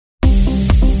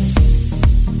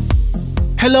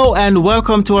Hello and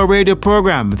welcome to our radio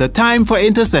program. The time for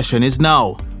intercession is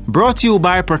now. Brought to you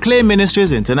by Proclaim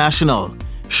Ministries International.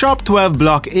 Shop 12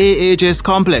 Block A AJ's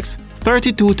Complex,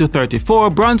 32 to 34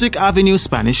 Brunswick Avenue,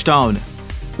 Spanish Town.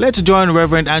 Let's join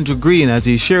Reverend Andrew Green as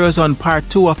he shares on part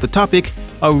 2 of the topic,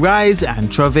 Arise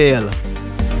and Travail.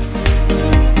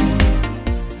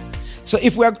 So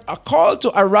if we are called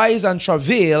to arise and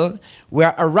travail, we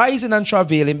are arising and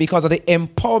travailing because of the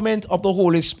empowerment of the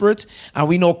Holy Spirit, and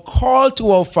we now call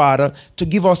to our Father to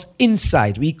give us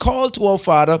insight. We call to our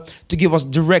Father to give us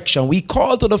direction. We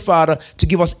call to the Father to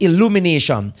give us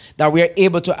illumination, that we are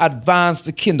able to advance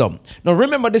the kingdom. Now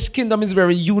remember, this kingdom is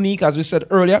very unique, as we said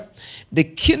earlier. The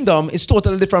kingdom is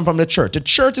totally different from the church. The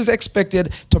church is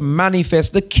expected to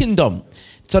manifest the kingdom.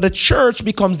 So the church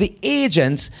becomes the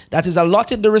agent that is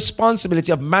allotted the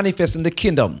responsibility of manifesting the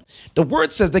kingdom. The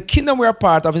word says the kingdom we are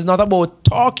part of is not about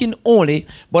talking only,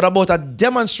 but about a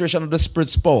demonstration of the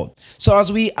Spirit's power. So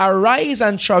as we arise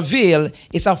and travail,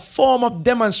 it's a form of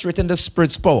demonstrating the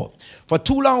Spirit's power. For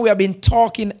too long we have been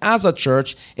talking as a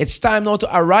church. It's time now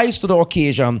to arise to the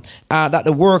occasion that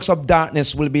the works of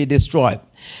darkness will be destroyed.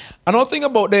 Another thing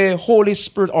about the Holy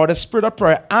Spirit or the Spirit of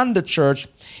prayer and the church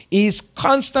is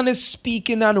constantly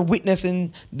speaking and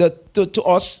witnessing to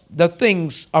us the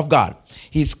things of God.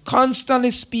 He's constantly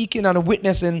speaking and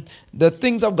witnessing the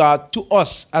things of God to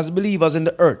us as believers in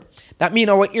the earth. That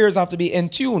means our ears have to be in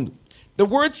tune. The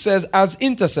word says, as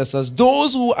intercessors,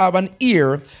 those who have an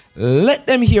ear, let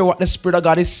them hear what the Spirit of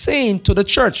God is saying to the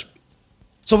church.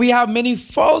 So we have many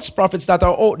false prophets that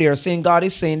are out there saying God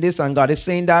is saying this and God is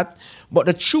saying that. But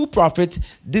the true prophet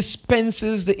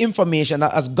dispenses the information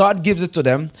as God gives it to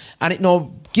them, and it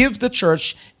now gives the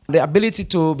church the ability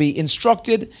to be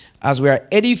instructed as we are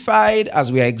edified, as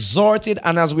we are exhorted,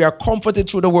 and as we are comforted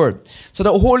through the word. So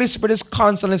the Holy Spirit is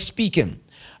constantly speaking.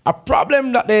 A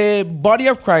problem that the body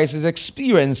of Christ is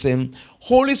experiencing,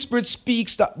 Holy Spirit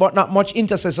speaks, but not much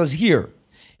intercessors hear.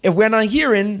 If we're not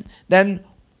hearing, then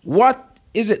what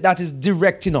is it that is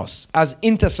directing us as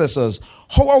intercessors?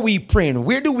 How are we praying?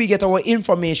 Where do we get our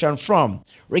information from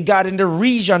regarding the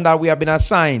region that we have been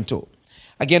assigned to?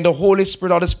 Again, the Holy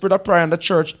Spirit or the Spirit of prayer in the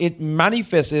church, it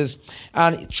manifests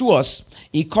and through us,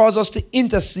 He calls us to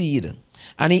intercede.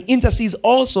 And He intercedes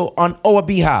also on our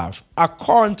behalf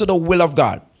according to the will of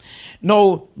God.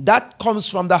 Now, that comes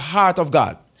from the heart of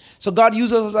God. So God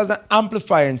uses us as an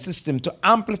amplifying system to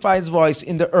amplify His voice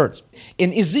in the earth.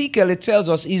 In Ezekiel, it tells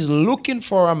us He's looking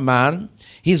for a man,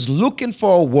 He's looking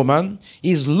for a woman,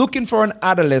 He's looking for an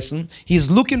adolescent,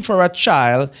 He's looking for a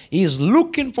child, He's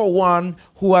looking for one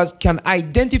who can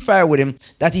identify with Him,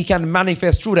 that He can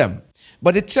manifest through them.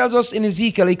 But it tells us in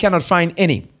Ezekiel He cannot find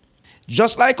any.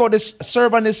 Just like how this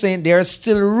servant is saying, there's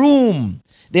still room.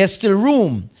 There's still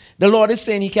room. The Lord is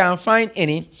saying He can't find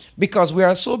any because we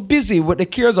are so busy with the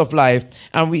cares of life,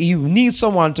 and we need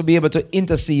someone to be able to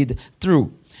intercede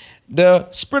through. The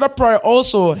Spirit of prayer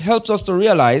also helps us to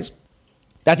realize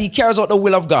that He carries out the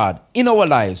will of God in our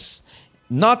lives,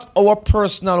 not our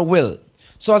personal will.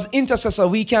 So as intercessor,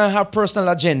 we can't have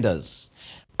personal agendas.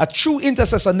 A true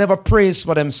intercessor never prays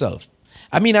for themselves.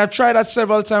 I mean, I've tried that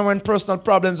several times when personal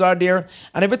problems are there,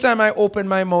 and every time I open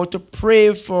my mouth to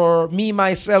pray for me,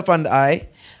 myself, and I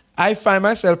find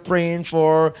myself praying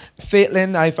for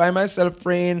Faitlin. I find myself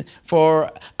praying for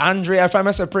Andre. I find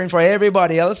myself praying for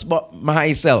everybody else but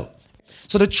myself.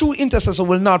 So the true intercessor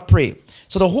will not pray.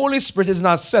 So the Holy Spirit is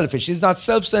not selfish. He's not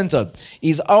self-centered.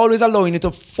 He's always allowing you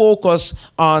to focus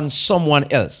on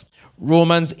someone else.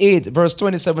 Romans 8 verse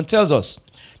 27 tells us,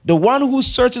 the one who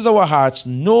searches our hearts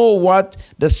know what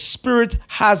the Spirit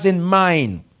has in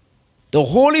mind. The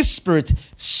Holy Spirit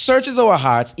searches our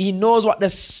hearts. He knows what the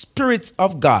Spirit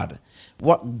of God,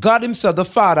 what God Himself, the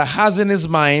Father, has in His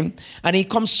mind. And He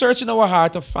comes searching our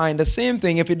heart to find the same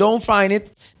thing. If you don't find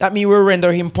it, that means we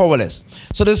render Him powerless.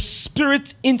 So the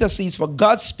Spirit intercedes for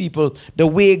God's people the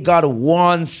way God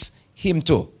wants Him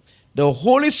to. The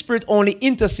Holy Spirit only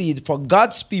intercedes for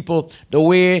God's people the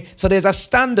way, so there's a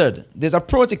standard, there's a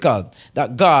protocol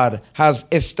that God has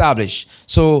established.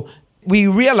 So we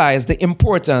realize the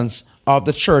importance of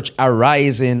the church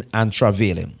arising and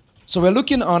travailing. So we're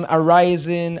looking on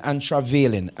arising and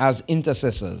travailing as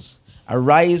intercessors.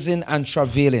 Arising and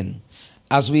travailing.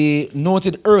 As we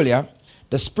noted earlier,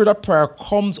 the Spirit of prayer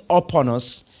comes upon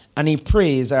us and He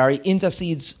prays or He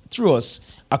intercedes through us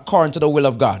according to the will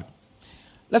of God.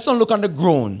 Let's not look on the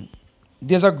groan.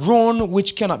 There's a groan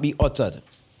which cannot be uttered.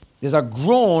 There's a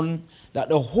groan that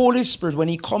the Holy Spirit, when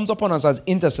He comes upon us as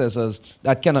intercessors,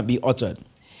 that cannot be uttered.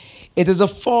 It is a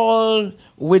fall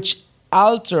which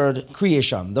altered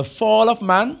creation. The fall of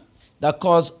man that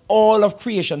caused all of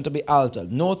creation to be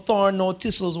altered. No thorn, no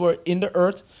thistles were in the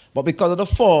earth, but because of the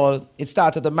fall, it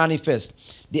started to manifest.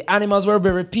 The animals were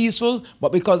very peaceful,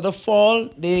 but because of the fall,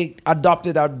 they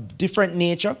adopted a different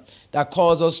nature that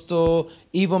caused us to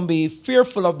even be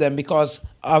fearful of them because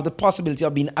of the possibility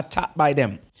of being attacked by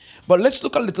them. But let's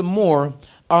look a little more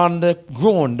on the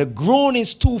groan. The groan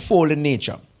is twofold in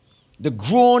nature. The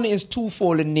groan is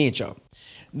twofold in nature.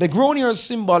 The groan here is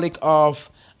symbolic of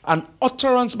an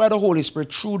utterance by the Holy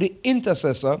Spirit through the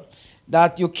intercessor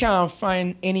that you can't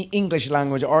find any English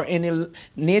language or any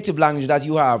native language that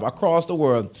you have across the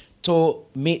world to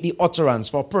make the utterance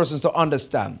for persons to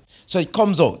understand. So it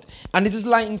comes out. And it is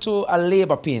likened to a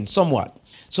labor pain somewhat.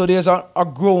 So there's a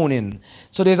groaning.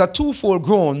 So there's a twofold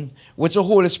groan which the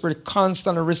Holy Spirit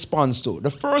constantly responds to. The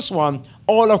first one,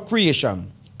 all of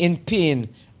creation in pain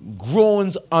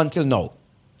groans until now.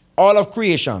 All of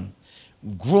creation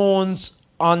groans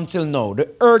until now.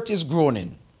 The earth is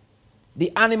groaning.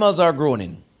 The animals are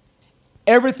groaning.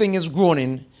 Everything is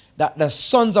groaning that the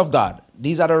sons of God,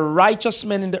 these are the righteous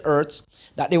men in the earth,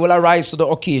 that they will arise to the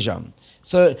occasion.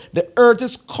 So the earth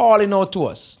is calling out to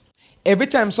us. Every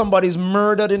time somebody is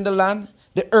murdered in the land,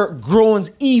 the earth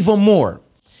groans even more.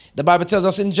 The Bible tells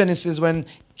us in Genesis when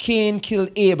Cain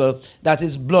killed Abel that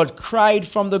his blood cried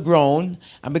from the ground,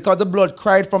 and because the blood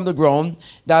cried from the ground,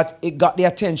 that it got the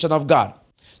attention of God.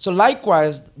 So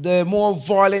likewise, the more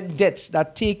violent deaths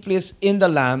that take place in the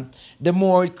land, the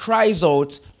more it cries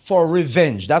out for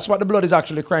revenge. That's what the blood is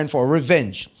actually crying for,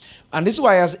 revenge. And this is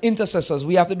why as intercessors,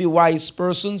 we have to be wise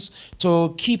persons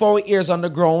to keep our ears on the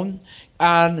ground.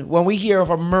 And when we hear of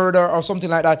a murder or something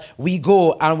like that, we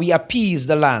go and we appease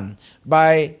the land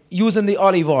by using the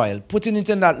olive oil, putting it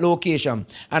in that location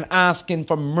and asking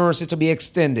for mercy to be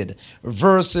extended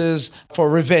versus for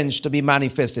revenge to be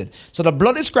manifested. So the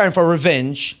blood is crying for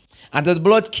revenge, and the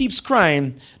blood keeps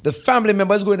crying. The family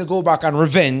member is going to go back and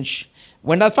revenge.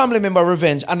 When that family member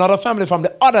revenge, another family from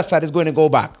the other side is going to go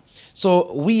back.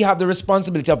 So we have the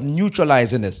responsibility of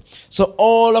neutralizing this. So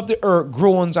all of the earth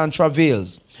groans and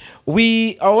travails.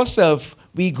 We ourselves,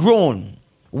 we groan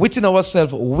within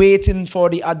ourselves, waiting for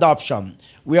the adoption.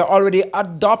 We are already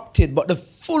adopted, but the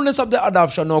fullness of the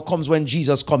adoption now comes when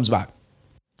Jesus comes back.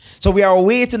 So we are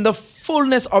awaiting the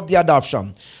fullness of the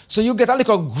adoption. So you get a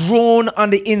little groan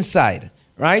on the inside,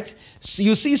 right? So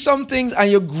you see some things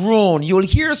and you groan. You'll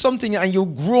hear something and you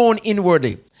groan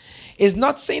inwardly. It's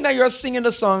not saying that you're singing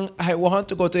the song, I want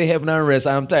to go to heaven and rest,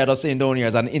 I'm tired of saying down here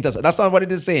as an intercessor. That's not what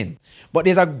it is saying. But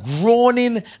there's a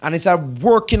groaning and it's a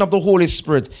working of the Holy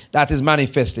Spirit that is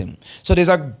manifesting. So there's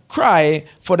a cry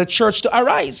for the church to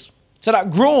arise. So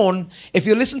that groan, if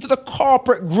you listen to the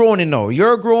corporate groaning now,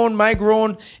 your groan, my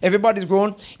groan, everybody's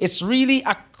groan, it's really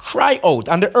a cry out,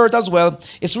 and the earth as well,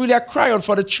 it's really a cry out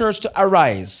for the church to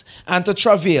arise and to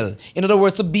travail. In other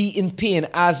words, to be in pain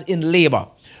as in labor.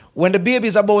 When the baby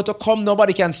is about to come,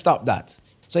 nobody can stop that.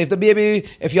 So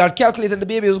if you had calculated the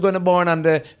baby was going to born on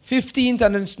the 15th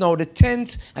and then it's now the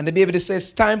 10th, and the baby says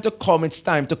it's time to come, it's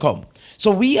time to come. So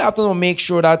we have to make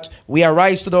sure that we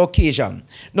arise to the occasion.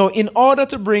 Now, in order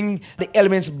to bring the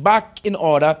elements back in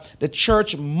order, the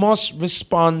church must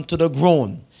respond to the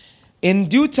groan. In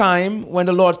due time, when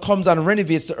the Lord comes and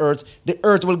renovates the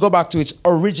earth will go back to its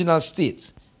original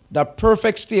state. The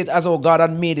perfect state as how God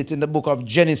had made it in the book of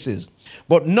Genesis.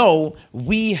 But now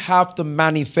we have to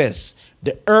manifest.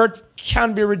 The earth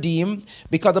can be redeemed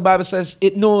because the Bible says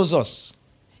it knows us.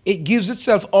 It gives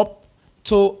itself up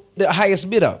to the highest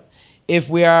bidder. If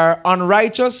we are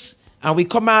unrighteous and we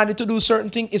command it to do certain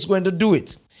things, it's going to do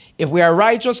it. If we are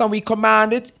righteous and we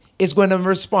command it, it's going to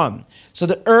respond. So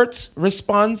the earth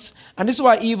responds, and this is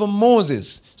why even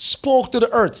Moses spoke to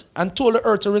the earth and told the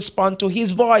earth to respond to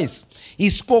his voice. He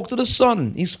spoke to the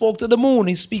sun, he spoke to the moon,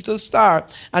 he speaks to the star,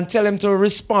 and tell him to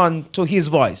respond to his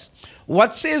voice.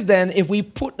 What says then if we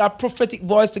put that prophetic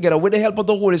voice together with the help of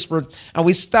the Holy Spirit and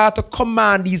we start to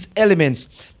command these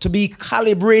elements to be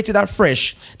calibrated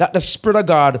afresh, that the Spirit of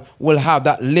God will have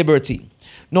that liberty.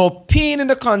 Now, pain in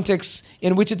the context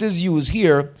in which it is used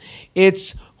here,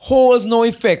 it holds no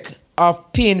effect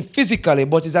of pain physically,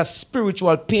 but it's a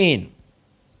spiritual pain.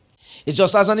 It's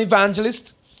just as an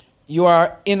evangelist, you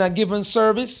are in a given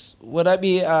service, whether it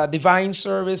be a divine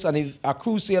service, a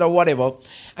crusade or whatever,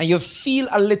 and you feel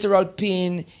a literal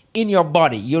pain in your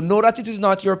body. You know that it is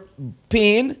not your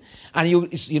pain, and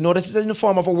you know that it is in the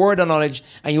form of a word of knowledge,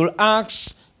 and you'll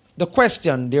ask the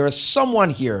question, there is someone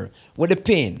here with a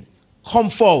pain, come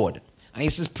forward. And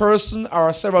this person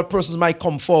or several persons might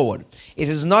come forward. It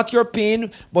is not your pain,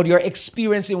 but you're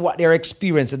experiencing what they're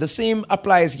experiencing. The same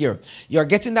applies here. You're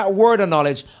getting that word of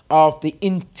knowledge of the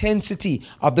intensity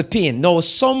of the pain. Now,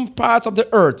 some parts of the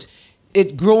earth,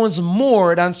 it groans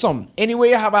more than some. Anywhere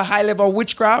you have a high level of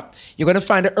witchcraft, you're going to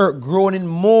find the earth groaning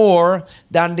more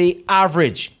than the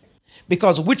average,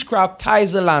 because witchcraft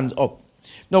ties the land up.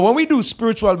 Now, when we do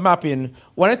spiritual mapping,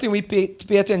 one thing we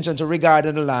pay attention to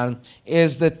regarding the land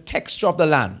is the texture of the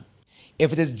land.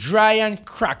 If it is dry and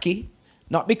cracky,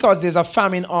 not because there's a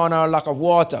famine on or lack of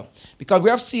water, because we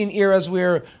have seen areas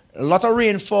where a lot of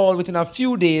rain fall within a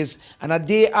few days, and a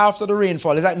day after the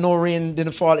rainfall, it's like no rain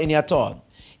didn't fall any at all.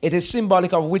 It is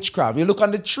symbolic of witchcraft. You look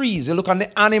on the trees, you look on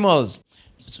the animals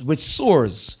with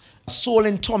sores,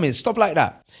 swollen tummies, stuff like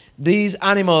that. These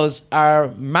animals are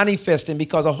manifesting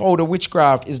because of how the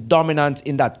witchcraft is dominant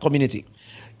in that community.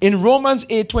 In Romans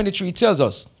 8:23 it tells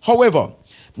us, however,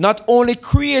 not only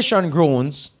creation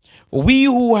groans, we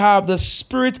who have the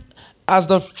Spirit as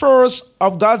the first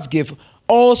of God's gift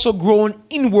also groan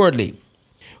inwardly.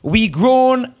 We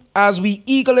groan as we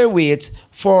eagerly wait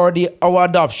for our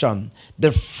adoption,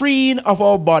 the freeing of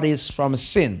our bodies from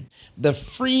sin. The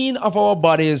freeing of our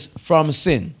bodies from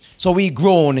sin. So we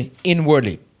groan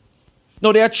inwardly.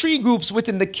 Now, there are 3 groups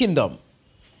within the kingdom.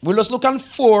 We'll just look at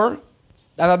 4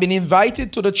 that have been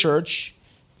invited to the church,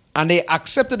 and they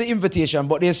accepted the invitation,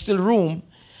 but there's still room.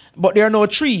 But there are no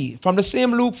 3. From the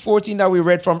same Luke 14 that we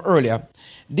read from earlier,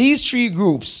 these 3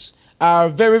 groups are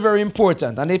very, very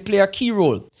important, and they play a key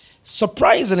role.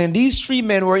 Surprisingly, these 3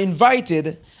 men were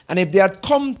invited, and if they had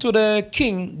come to the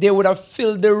king, they would have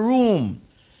filled the room.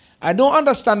 I don't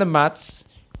understand the maths.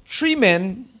 3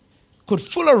 men could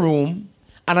fill a room,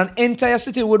 and an entire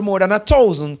city with more than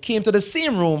 1,000 came to the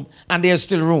same room, and there's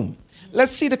still room.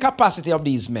 Let's see the capacity of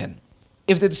these men,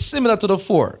 if it's similar to the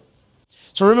 4.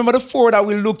 So remember the 4 that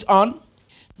we looked on?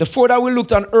 The 4 that we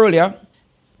looked on earlier,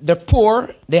 the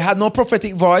poor, they had no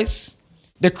prophetic voice.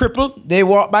 The crippled, they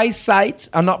walk by sight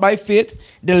and not by faith.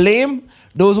 The lame,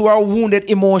 those who are wounded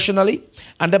emotionally.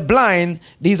 And the blind,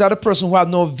 these are the persons who have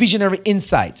no visionary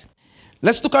insight.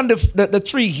 Let's look on the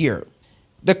 3 here.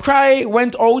 The cry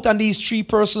went out, and these 3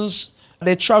 persons,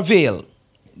 they travail.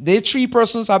 They 3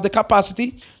 persons have the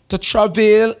capacity to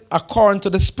travail according to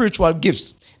the spiritual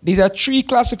gifts. These are 3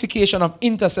 classifications of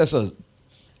intercessors,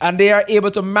 and they are able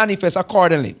to manifest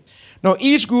accordingly. Now,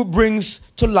 each group brings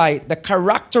to light the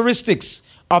characteristics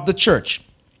of the church,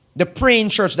 the praying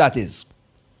church, that is.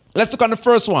 Let's look on the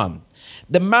first one.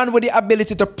 The man with the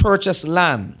ability to purchase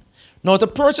land. Now, to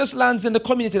purchase lands in the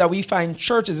community that we find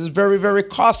churches is very, very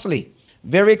costly.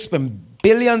 Very expensive,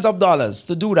 billions of dollars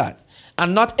to do that.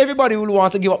 And not everybody will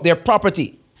want to give up their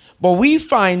property. But we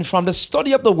find from the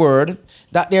study of the word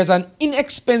that there's an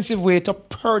inexpensive way to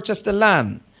purchase the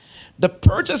land. The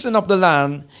purchasing of the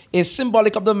land is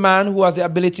symbolic of the man who has the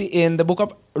ability in the book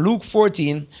of Luke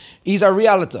 14. He's a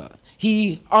realtor.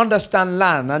 He understands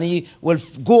land, and he will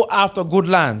go after good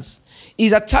lands.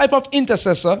 He's a type of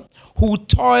intercessor who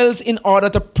toils in order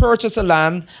to purchase a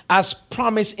land as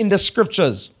promised in the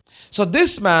scriptures. So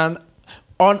this man,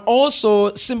 and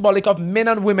also symbolic of men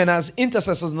and women as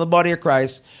intercessors in the body of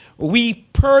Christ, we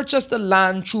purchase the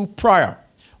land through prayer.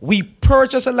 We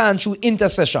purchase the land through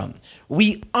intercession.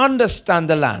 We understand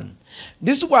the land.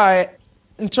 This is why,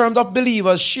 in terms of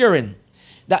believers sharing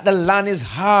that the land is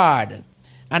hard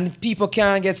and people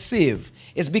can't get saved,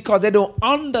 it's because they don't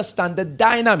understand the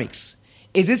dynamics.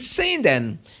 Is it saying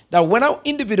then that when our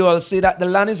individuals say that the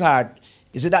land is hard,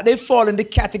 is it that they fall in the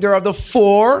category of the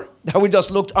 4 that we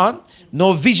just looked on?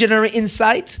 No visionary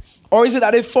insight? Or is it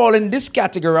that they fall in this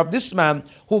category of this man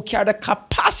who carried the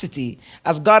capacity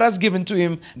as God has given to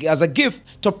him as a gift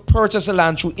to purchase a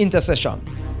land through intercession?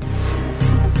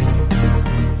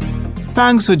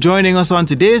 Thanks for joining us on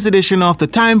today's edition of The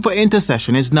Time for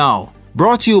Intercession is Now.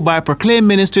 Brought to you by Proclaim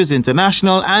Ministries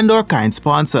International and our kind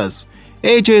sponsors.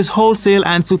 AJ's Wholesale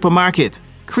and Supermarket,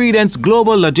 Credence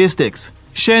Global Logistics,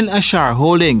 Shen Ashar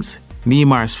Holdings,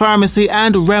 Nemar's Pharmacy,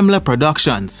 and Remla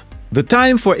Productions. The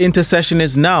Time for Intercession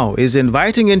is Now is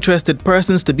inviting interested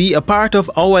persons to be a part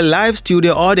of our live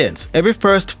studio audience every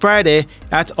first Friday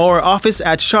at our office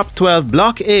at Shop 12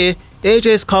 Block A,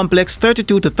 AJ's Complex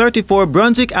 32 to 34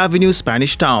 Brunswick Avenue,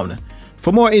 Spanish Town.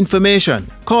 For more information,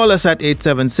 call us at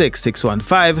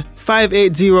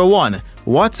 876-615-5801,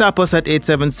 WhatsApp us at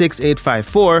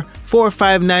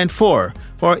 876-854-4594,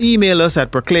 or email us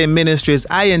at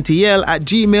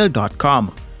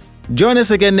proclaimministriesintl@gmail.com. Join us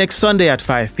again next Sunday at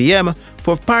 5 p.m.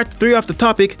 for part 3 of the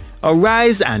topic,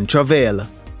 Arise and Travail.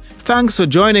 Thanks for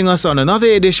joining us on another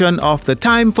edition of The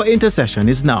Time for Intercession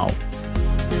is Now.